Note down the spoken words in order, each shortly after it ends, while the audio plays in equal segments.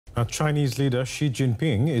Now, Chinese leader Xi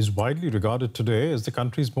Jinping is widely regarded today as the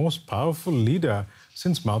country's most powerful leader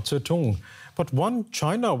since Mao Zedong. But one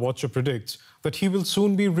China watcher predicts that he will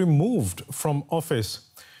soon be removed from office.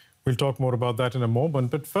 We'll talk more about that in a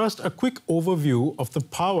moment. But first, a quick overview of the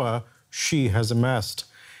power Xi has amassed.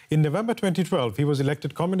 In November 2012, he was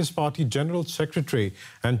elected Communist Party General Secretary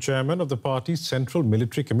and Chairman of the party's Central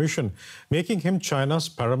Military Commission, making him China's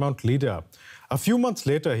paramount leader. A few months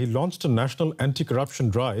later, he launched a national anti-corruption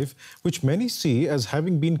drive, which many see as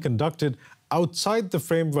having been conducted outside the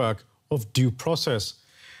framework of due process.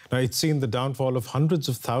 Now, it's seen the downfall of hundreds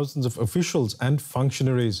of thousands of officials and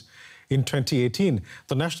functionaries. In 2018,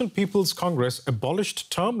 the National People's Congress abolished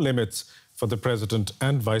term limits for the president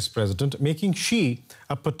and vice president, making Xi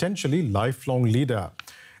a potentially lifelong leader.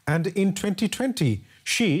 And in 2020,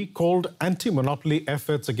 Xi called anti-monopoly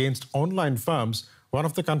efforts against online firms one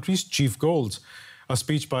of the country's chief goals. A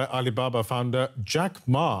speech by Alibaba founder Jack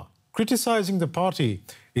Ma criticizing the party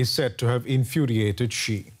is said to have infuriated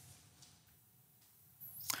Xi.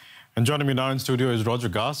 And joining me now in studio is Roger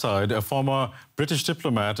Garside, a former British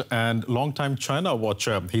diplomat and longtime China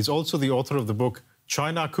watcher. He's also the author of the book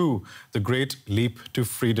China Coup, The Great Leap to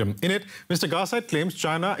Freedom. In it, Mr. Garside claims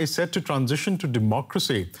China is set to transition to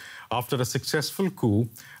democracy after a successful coup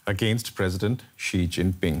against President Xi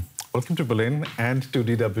Jinping. Welcome to Berlin and to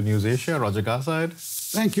DW News Asia, Roger Garside.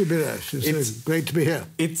 Thank you, Biresh. It's great to be here.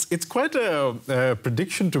 It's quite a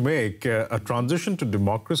prediction to make, a transition to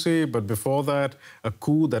democracy, but before that, a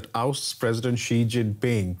coup that ousts President Xi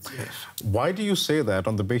Jinping. Yes. Why do you say that?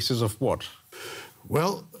 On the basis of what?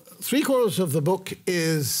 Well, 3/4 of the book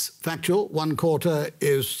is factual, 1/4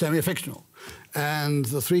 is semi-fictional. And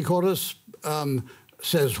the 3/4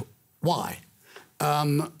 says why.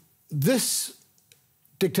 This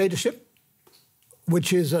dictatorship,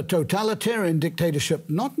 which is a totalitarian dictatorship,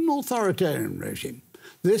 not an authoritarian regime.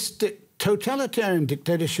 This totalitarian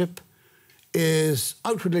dictatorship is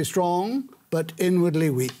outwardly strong, but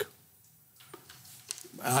inwardly weak.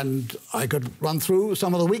 And I could run through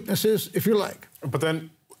some of the weaknesses, if you like. But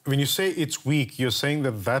then, when you say it's weak, you're saying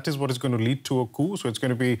that that is what is going to lead to a coup? So it's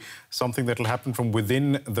going to be something that will happen from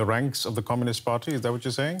within the ranks of the Communist Party? Is that what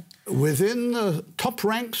you're saying? Within the top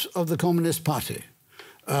ranks of the Communist Party.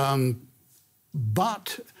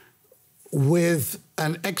 But with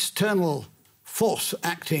an external force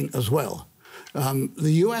acting as well.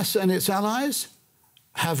 The US and its allies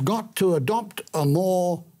have got to adopt a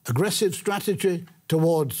more aggressive strategy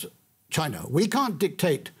towards China. We can't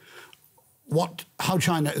dictate how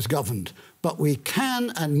China is governed, but we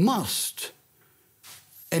can and must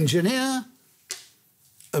engineer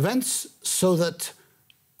events so that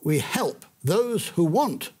we help those who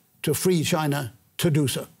want to free China to do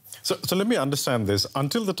so. So let me understand this.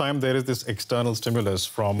 Until the time there is this external stimulus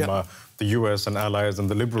from the US and allies, and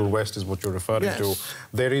the liberal West is what you're referring to,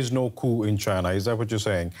 there is no coup in China. Is that what you're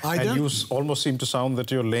saying? And you almost seem to sound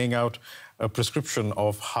that you're laying out a prescription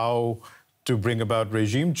of how to bring about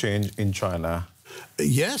regime change in China.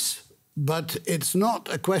 Yes, but it's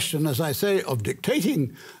not a question, as I say, of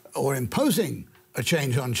dictating or imposing a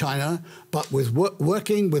change on China, but with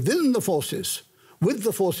working within the forces, with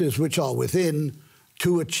the forces which are within,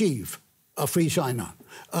 to achieve a free China.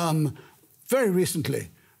 Very recently,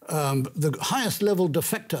 the highest level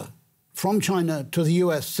defector from China to the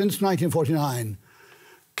US since 1949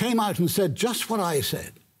 came out and said just what I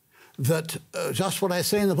said, that just what I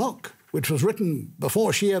say in the book, which was written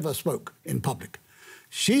before she ever spoke in public.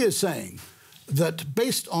 She is saying that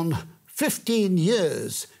based on 15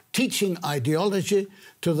 years teaching ideology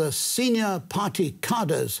to the senior party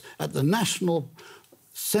cadres at the National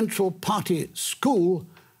Central Party School,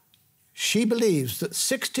 she believes that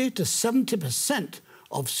 60 to 70%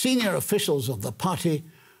 of senior officials of the party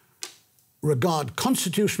regard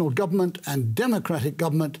constitutional government and democratic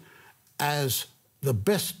government as the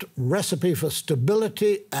best recipe for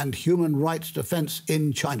stability and human rights defense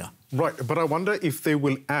in China. Right, but I wonder if they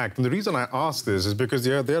will act. And the reason I ask this is because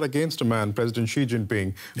they're against a man, President Xi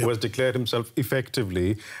Jinping, who has declared himself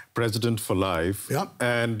effectively president for life.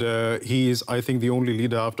 And he is, I think, the only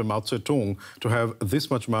leader after Mao Zedong to have this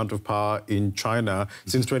much amount of power in China.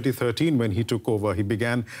 Since 2013, when he took over, he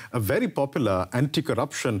began a very popular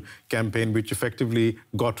anti-corruption campaign, which effectively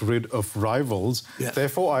got rid of rivals.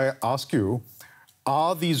 Therefore, I ask you,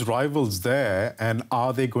 are these rivals there, and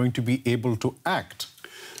are they going to be able to act?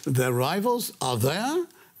 The rivals are there,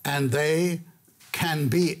 and they can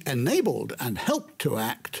be enabled and helped to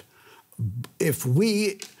act if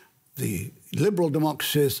we, the liberal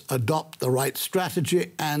democracies, adopt the right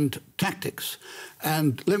strategy and tactics.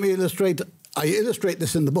 And let me illustrate, I illustrate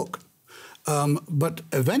this in the book, but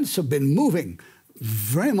events have been moving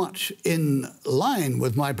very much in line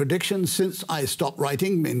with my predictions since I stopped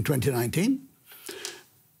writing in 2019.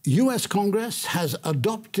 US Congress has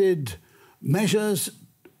adopted measures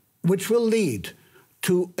which will lead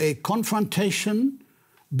to a confrontation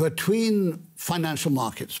between financial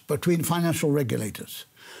markets, between financial regulators,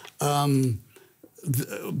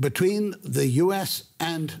 between the US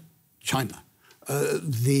and China.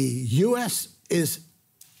 The US is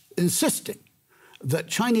insisting that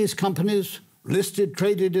Chinese companies listed,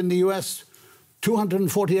 traded in the US,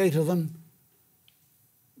 248 of them,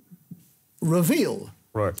 reveal,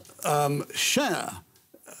 share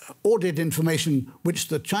audit information which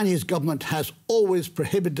the Chinese government has always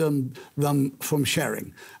prohibited them from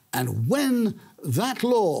sharing. And when that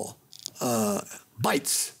law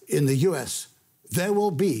bites in the US, there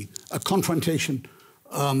will be a confrontation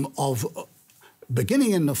of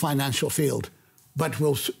beginning in the financial field, but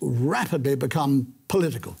will rapidly become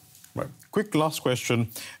political. Right. Quick last question.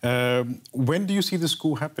 When do you see this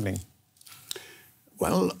coup happening?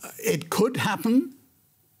 Well, it could happen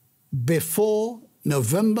before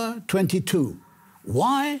November 22.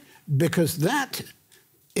 Why? Because that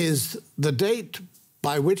is the date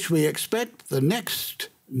by which we expect the next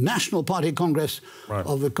National Party Congress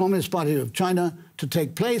of the Communist Party of China to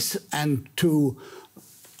take place and to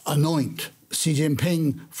anoint Xi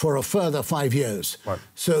Jinping for a further 5 years.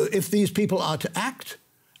 So if these people are to act,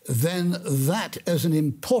 then that is an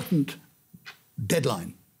important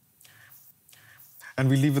deadline. And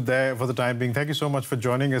we leave it there for the time being. Thank you so much for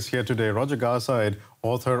joining us here today. Roger Garside,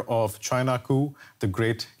 author of China Coup, The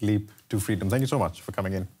Great Leap to Freedom. Thank you so much for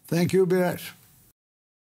coming in. Thank you, Biresh.